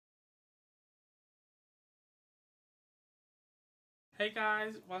Hey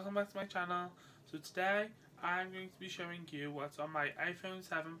guys, welcome back to my channel. So today I'm going to be showing you what's on my iPhone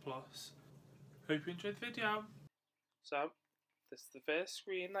 7 Plus. Hope you enjoyed the video. So this is the first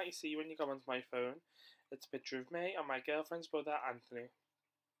screen that you see when you come onto my phone. It's a picture of me and my girlfriend's brother Anthony.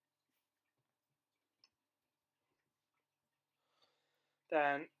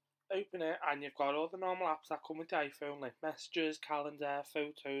 Then open it and you've got all the normal apps that come with the iPhone, like messages, calendar,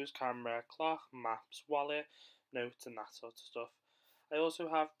 photos, camera, clock, maps, wallet, notes and that sort of stuff. I also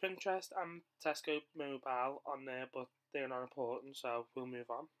have Pinterest and Tesco Mobile on there, but they're not important, so we'll move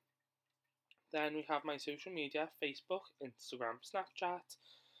on. Then we have my social media: Facebook, Instagram, Snapchat,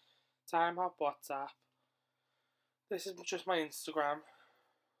 TimeHop, WhatsApp. This is just my Instagram.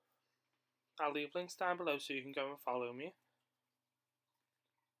 I'll leave links down below so you can go and follow me.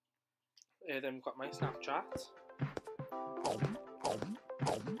 Then we've got my Snapchat.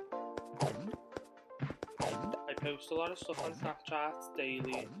 I post a lot of stuff on Snapchat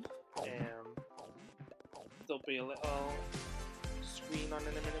daily. There'll be a little screen on in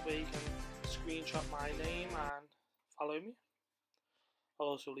a minute where you can screenshot my name and follow me. I'll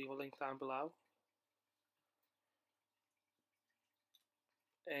also leave a link down below.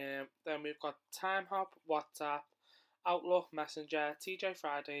 Then we've got TimeHop, WhatsApp, Outlook, Messenger, TJ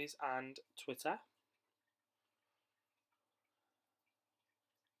Fridays and Twitter.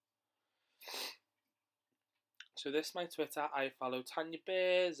 So this is my Twitter. I follow Tanya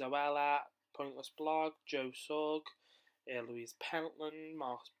Bear, Zoella, Pointless Blog, Joe Sugg, Louise Pentland,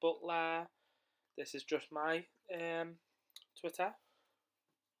 Marcus Butler. This is just my Twitter.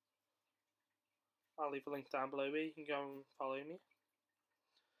 I'll leave a link down below where you can go and follow me.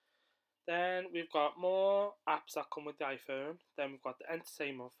 Then we've got more apps that come with the iPhone. Then we've got the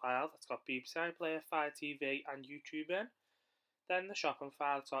entertainment file that's got BBC iPlayer, Fire TV and YouTube in. Then the shopping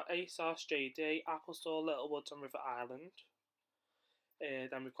file, it's got ASOS, JD, Apple Store, Littlewoods and River Island.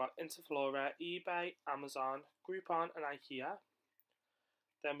 Then we've got Interflora, eBay, Amazon, Groupon and IKEA.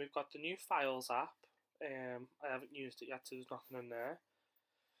 Then we've got the new Files app. I haven't used it yet, so there's nothing in there.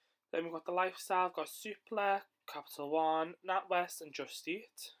 Then we've got the lifestyle, I've got Supla, Capital One, NatWest and Just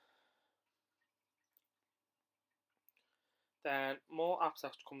Eat. Then more apps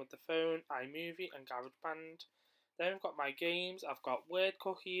that come with the phone, iMovie and GarageBand. Then we've got my games, I've got Word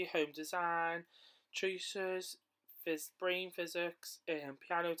Cookie, Home Design, Choices, Brain Physics,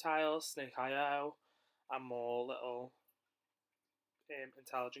 Piano Tiles, Snake.io and more little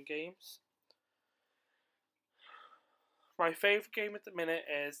intelligent games. My favourite game at the minute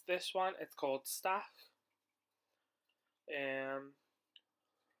is this one. It's called Stack.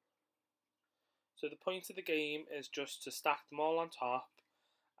 So the point of the game is just to stack them all on top,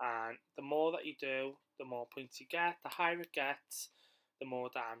 and the more that you do, the more points you get. The higher it gets, the more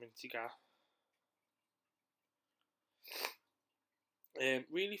diamonds you get.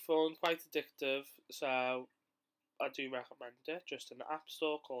 Really fun, quite addictive, so I do recommend it. Just in the App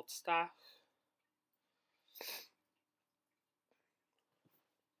Store, called Stack.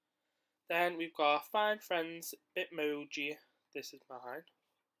 Then we've got Find Friends, Bitmoji. This is mine.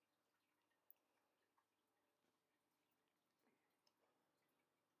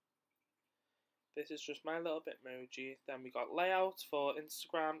 This is just my little Bitmoji. Then we got Layouts for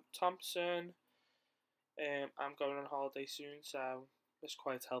Instagram, Thompson. I'm going on holiday soon, so it's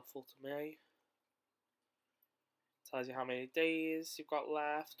quite helpful to me. Tells you how many days you've got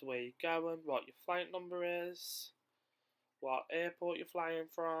left, where you're going, what your flight number is, what airport you're flying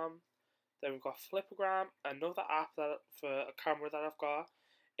from. Then we've got Flipagram, another app for a camera that I've got.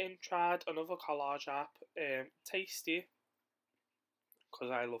 Intrad, another collage app. Tasty,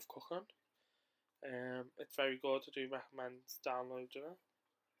 because I love cooking. It's very good. I do recommend downloading it.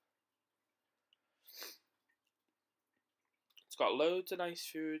 It's got loads of nice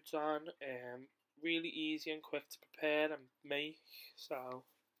foods on. Really easy and quick to prepare and make. So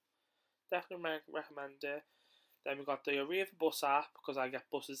definitely recommend it. Then we've got the Arriva Bus app, because I get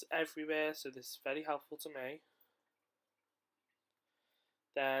buses everywhere, so this is very helpful to me.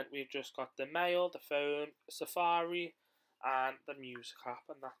 Then we've just got the Mail, the phone, Safari, and the music app,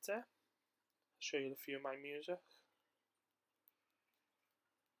 and that's it. I'll show you a few of my music.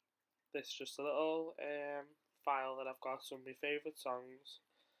 This is just a little file that I've got some of my favourite songs,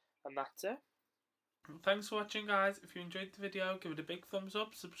 and that's it. Thanks for watching, guys. If you enjoyed the video, give it a big thumbs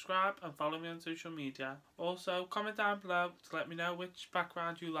up, subscribe and follow me on social media. Also, comment down below to let me know which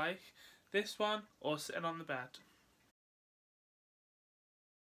background you like, this one or sitting on the bed.